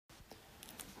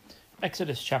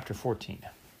Exodus chapter 14.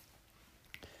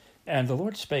 And the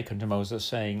Lord spake unto Moses,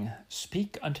 saying,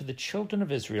 Speak unto the children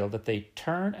of Israel that they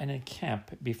turn and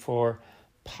encamp before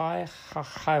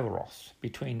Pi-hahiroth,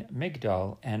 between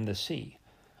Migdol and the sea,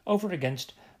 over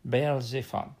against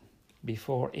Baal-zephon.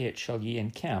 Before it shall ye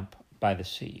encamp by the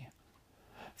sea.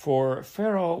 For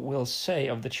Pharaoh will say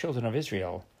of the children of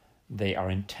Israel, They are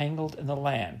entangled in the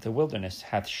land, the wilderness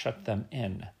hath shut them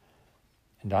in.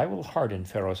 And I will harden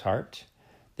Pharaoh's heart,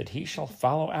 that he shall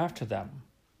follow after them.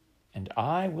 And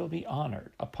I will be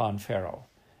honored upon Pharaoh,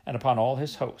 and upon all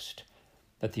his host,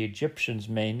 that the Egyptians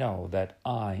may know that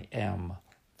I am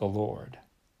the Lord.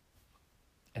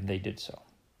 And they did so.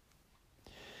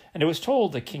 And it was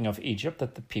told the king of Egypt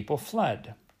that the people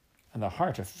fled, and the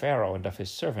heart of Pharaoh and of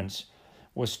his servants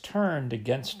was turned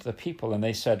against the people, and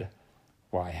they said,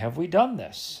 Why have we done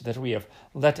this, that we have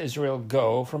let Israel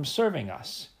go from serving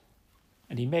us?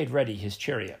 And he made ready his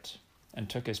chariot, and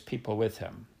took his people with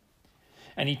him.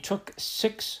 And he took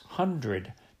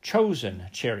 600 chosen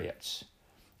chariots,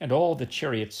 and all the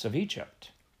chariots of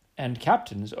Egypt, and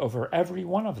captains over every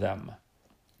one of them.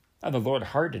 And the Lord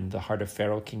hardened the heart of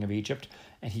Pharaoh king of Egypt,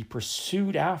 and he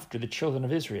pursued after the children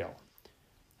of Israel.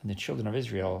 And the children of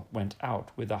Israel went out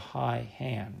with a high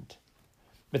hand.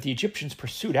 But the Egyptians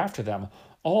pursued after them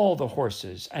all the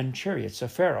horses and chariots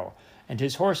of Pharaoh, and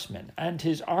his horsemen, and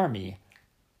his army,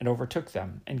 and overtook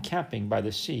them, encamping by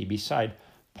the sea beside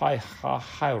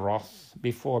Pi-hahiroth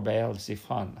before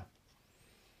Baal-zephon.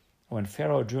 When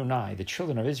Pharaoh drew nigh, the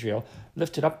children of Israel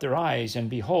lifted up their eyes, and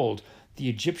behold, the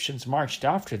Egyptians marched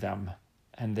after them,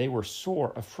 and they were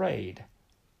sore afraid.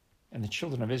 And the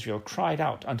children of Israel cried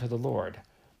out unto the Lord.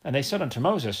 And they said unto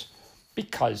Moses,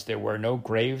 Because there were no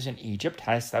graves in Egypt,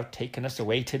 hast thou taken us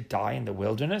away to die in the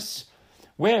wilderness?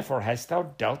 Wherefore hast thou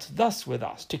dealt thus with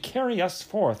us, to carry us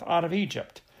forth out of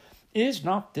Egypt? Is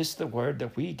not this the word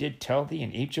that we did tell thee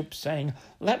in Egypt, saying,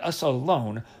 Let us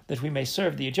alone, that we may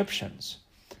serve the Egyptians?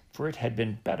 For it had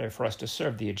been better for us to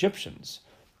serve the Egyptians,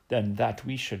 than that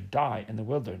we should die in the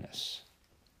wilderness.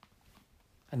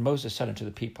 And Moses said unto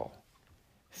the people,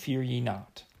 Fear ye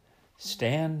not,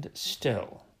 stand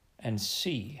still, and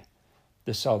see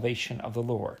the salvation of the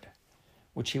Lord,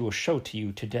 which he will show to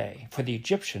you today. For the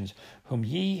Egyptians whom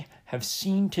ye have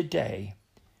seen today,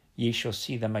 ye shall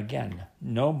see them again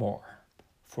no more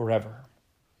forever.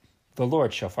 The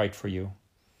Lord shall fight for you,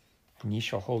 and ye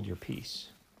shall hold your peace.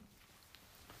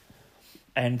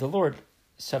 And the Lord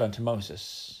said unto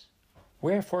Moses,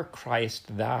 Wherefore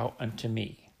criest thou unto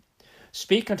me?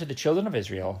 Speak unto the children of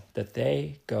Israel, that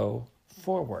they go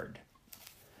forward.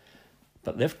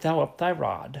 But lift thou up thy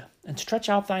rod, and stretch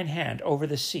out thine hand over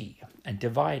the sea, and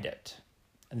divide it.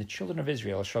 And the children of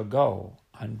Israel shall go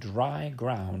on dry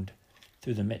ground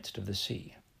through the midst of the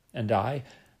sea. And I,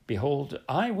 behold,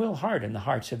 I will harden the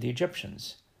hearts of the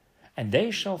Egyptians, and they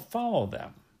shall follow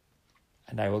them.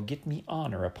 And I will get me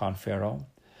honor upon Pharaoh,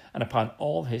 and upon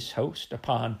all his host,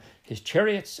 upon his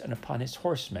chariots, and upon his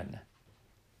horsemen.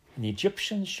 And the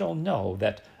Egyptians shall know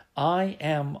that I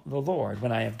am the Lord,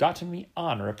 when I have gotten me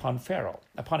honor upon Pharaoh,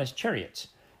 upon his chariots,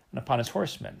 and upon his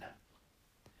horsemen.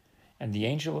 And the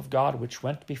angel of God, which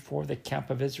went before the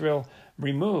camp of Israel,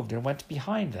 removed and went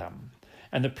behind them.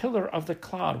 And the pillar of the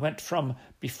cloud went from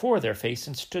before their face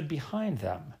and stood behind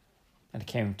them. And it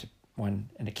came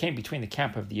between the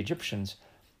camp of the Egyptians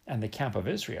and the camp of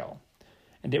Israel.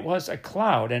 And it was a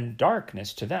cloud and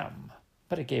darkness to them,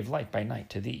 but it gave light by night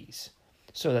to these,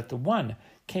 so that the one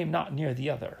came not near the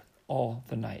other all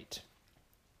the night.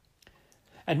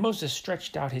 And Moses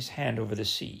stretched out his hand over the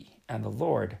sea, and the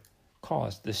Lord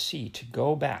caused the sea to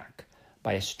go back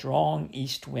by a strong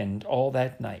east wind all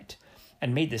that night,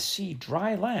 and made the sea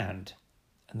dry land,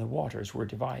 and the waters were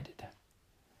divided.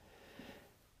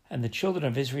 And the children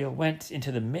of Israel went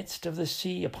into the midst of the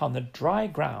sea upon the dry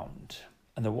ground,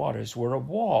 and the waters were a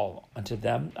wall unto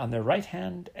them on their right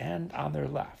hand and on their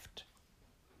left.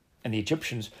 And the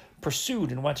Egyptians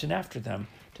pursued and went in after them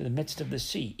to the midst of the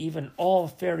sea, even all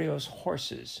Pharaoh's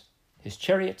horses, his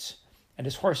chariots, and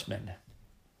his horsemen.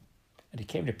 And it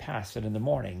came to pass that in the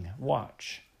morning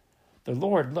watch, the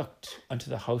Lord looked unto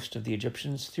the host of the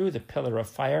Egyptians through the pillar of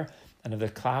fire and of the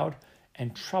cloud,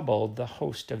 and troubled the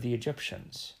host of the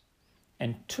Egyptians,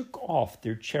 and took off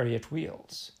their chariot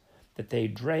wheels, that they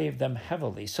drave them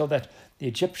heavily, so that the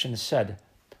Egyptians said,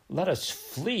 Let us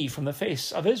flee from the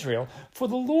face of Israel, for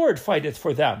the Lord fighteth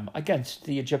for them against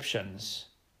the Egyptians.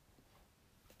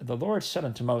 And the Lord said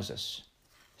unto Moses,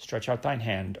 Stretch out thine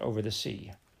hand over the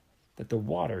sea, that the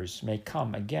waters may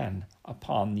come again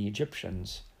upon the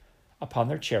Egyptians, upon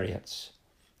their chariots,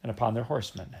 and upon their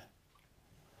horsemen.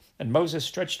 And Moses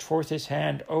stretched forth his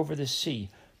hand over the sea,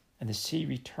 And the sea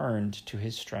returned to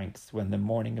his strength when the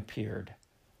morning appeared.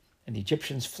 And the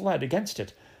Egyptians fled against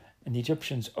it, and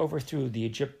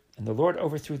the Lord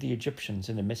overthrew the Egyptians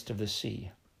in the midst of the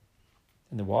sea.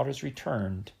 And the waters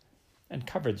returned and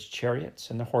covered the chariots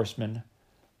and the horsemen,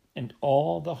 and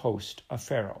all the host of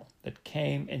Pharaoh that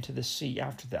came into the sea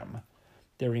after them.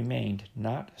 There remained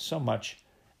not so much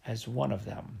as one of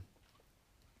them.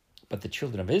 But the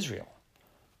children of Israel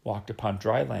walked upon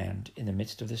dry land in the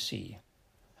midst of the sea,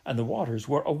 and the waters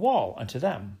were a wall unto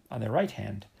them on their right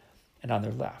hand and on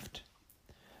their left.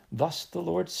 Thus the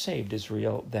Lord saved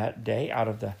Israel that day out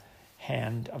of the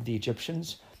hand of the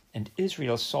Egyptians, and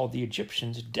Israel saw the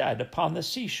Egyptians dead upon the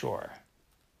seashore.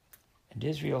 And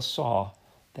Israel saw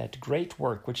that great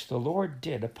work which the Lord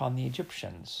did upon the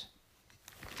Egyptians.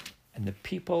 And the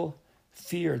people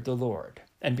feared the Lord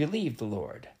and believed the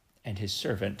Lord and his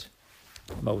servant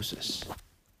Moses.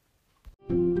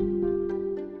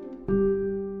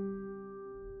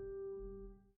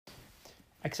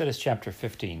 Exodus chapter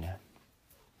 15.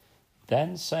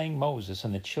 Then sang Moses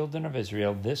and the children of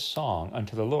Israel this song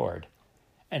unto the Lord,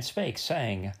 and spake,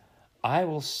 saying, I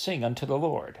will sing unto the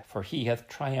Lord, for he hath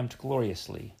triumphed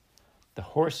gloriously. The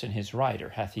horse and his rider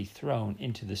hath he thrown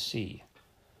into the sea.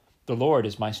 The Lord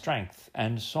is my strength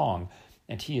and song,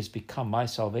 and he is become my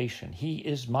salvation. He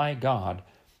is my God,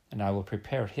 and I will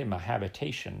prepare him a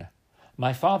habitation.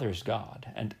 My father's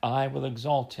God, and I will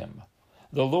exalt him.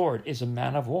 The Lord is a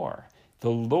man of war. The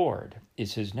Lord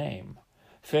is his name.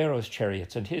 Pharaoh's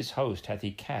chariots and his host hath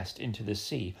he cast into the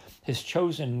sea. His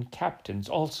chosen captains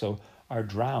also are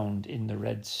drowned in the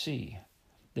Red Sea.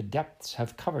 The depths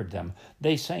have covered them.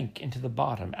 They sank into the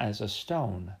bottom as a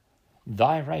stone.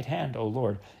 Thy right hand, O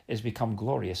Lord, is become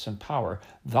glorious in power.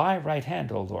 Thy right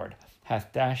hand, O Lord,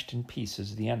 hath dashed in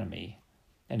pieces the enemy.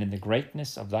 And in the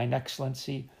greatness of thine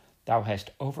excellency thou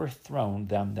hast overthrown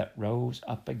them that rose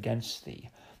up against thee.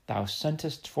 Thou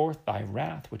sentest forth thy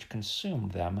wrath, which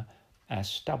consumed them as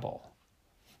stubble.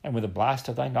 And with the blast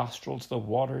of thy nostrils the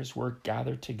waters were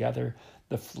gathered together.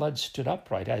 The flood stood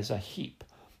upright as a heap,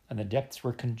 and the depths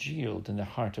were congealed in the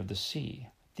heart of the sea.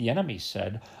 The enemy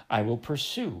said, I will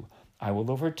pursue, I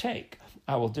will overtake,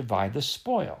 I will divide the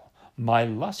spoil. My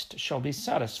lust shall be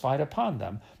satisfied upon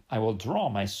them. I will draw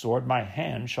my sword, my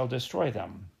hand shall destroy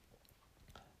them.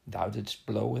 Thou didst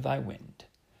blow with thy wind.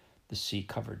 The sea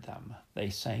covered them. They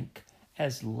sank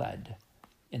as lead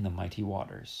in the mighty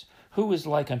waters. Who is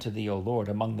like unto thee, O Lord,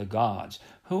 among the gods?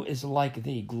 Who is like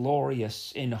thee,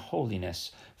 glorious in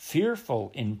holiness,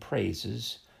 fearful in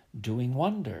praises, doing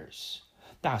wonders?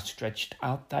 Thou stretched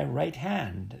out thy right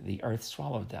hand, the earth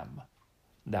swallowed them.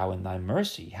 Thou in thy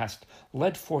mercy hast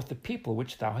led forth the people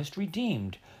which thou hast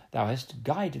redeemed. Thou hast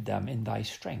guided them in thy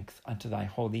strength unto thy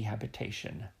holy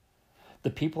habitation. The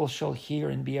people shall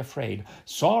hear and be afraid.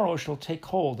 Sorrow shall take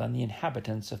hold on the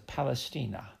inhabitants of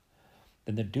Palestina.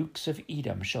 Then the dukes of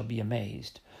Edom shall be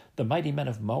amazed. The mighty men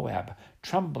of Moab,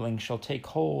 trembling shall take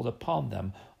hold upon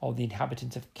them. All the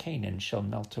inhabitants of Canaan shall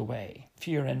melt away.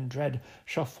 Fear and dread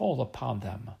shall fall upon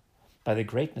them. By the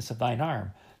greatness of thine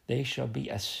arm they shall be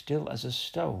as still as a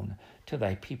stone, till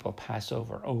thy people pass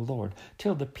over, O Lord,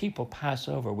 till the people pass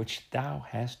over which thou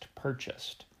hast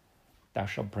purchased. Thou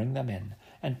shalt bring them in,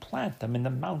 and plant them in the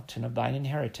mountain of thine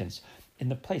inheritance, in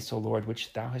the place, O Lord,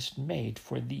 which thou hast made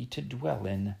for thee to dwell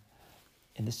in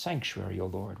the sanctuary, O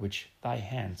Lord, which thy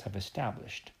hands have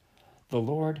established. The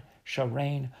Lord shall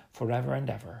reign forever and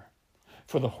ever.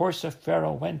 For the horse of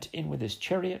Pharaoh went in with his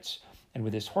chariots and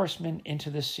with his horsemen into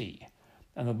the sea,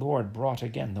 and the Lord brought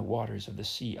again the waters of the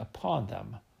sea upon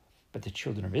them. But the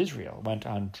children of Israel went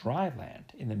on dry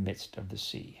land in the midst of the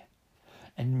sea.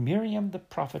 And Miriam the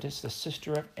prophetess, the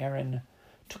sister of Aaron,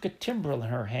 took a timbrel in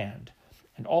her hand,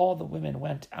 and all the women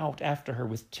went out after her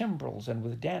with timbrels and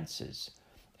with dances.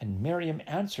 And Miriam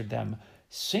answered them,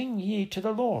 Sing ye to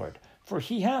the Lord, for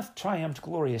he hath triumphed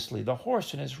gloriously. The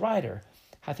horse and his rider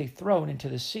hath he thrown into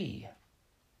the sea.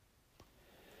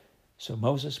 So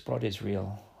Moses brought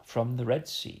Israel from the Red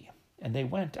Sea, and they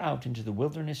went out into the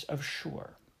wilderness of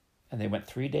Shur. And they went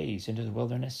 3 days into the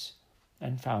wilderness,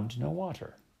 and found no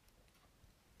water.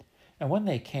 And when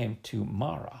they came to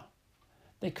Marah,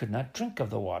 they could not drink of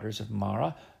the waters of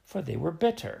Marah, for they were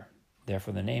bitter.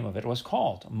 Therefore the name of it was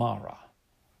called Marah.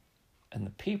 And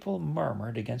the people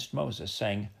murmured against Moses,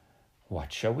 saying,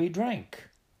 What shall we drink?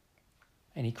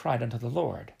 And he cried unto the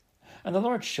Lord. And the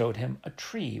Lord showed him a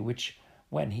tree, which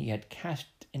when he had cast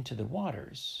into the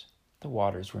waters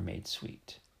were made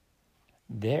sweet.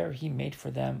 There he made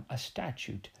for them a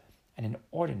statute and an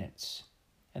ordinance,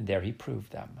 and there he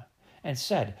proved them, and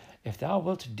said, If thou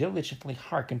wilt diligently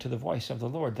hearken to the voice of the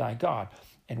Lord thy God,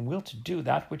 and wilt do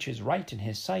that which is right in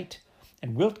his sight,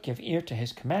 and wilt give ear to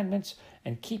his commandments,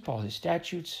 and keep all his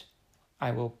statutes,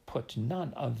 I will put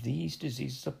none of these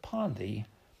diseases upon thee,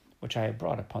 which I have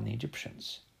brought upon the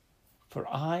Egyptians. For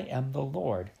I am the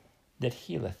Lord that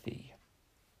healeth thee.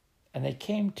 And they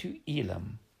came to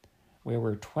Elim, where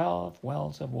were 12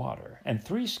 wells of water, and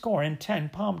 70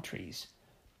 palm trees,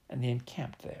 and they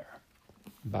encamped there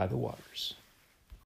by the waters.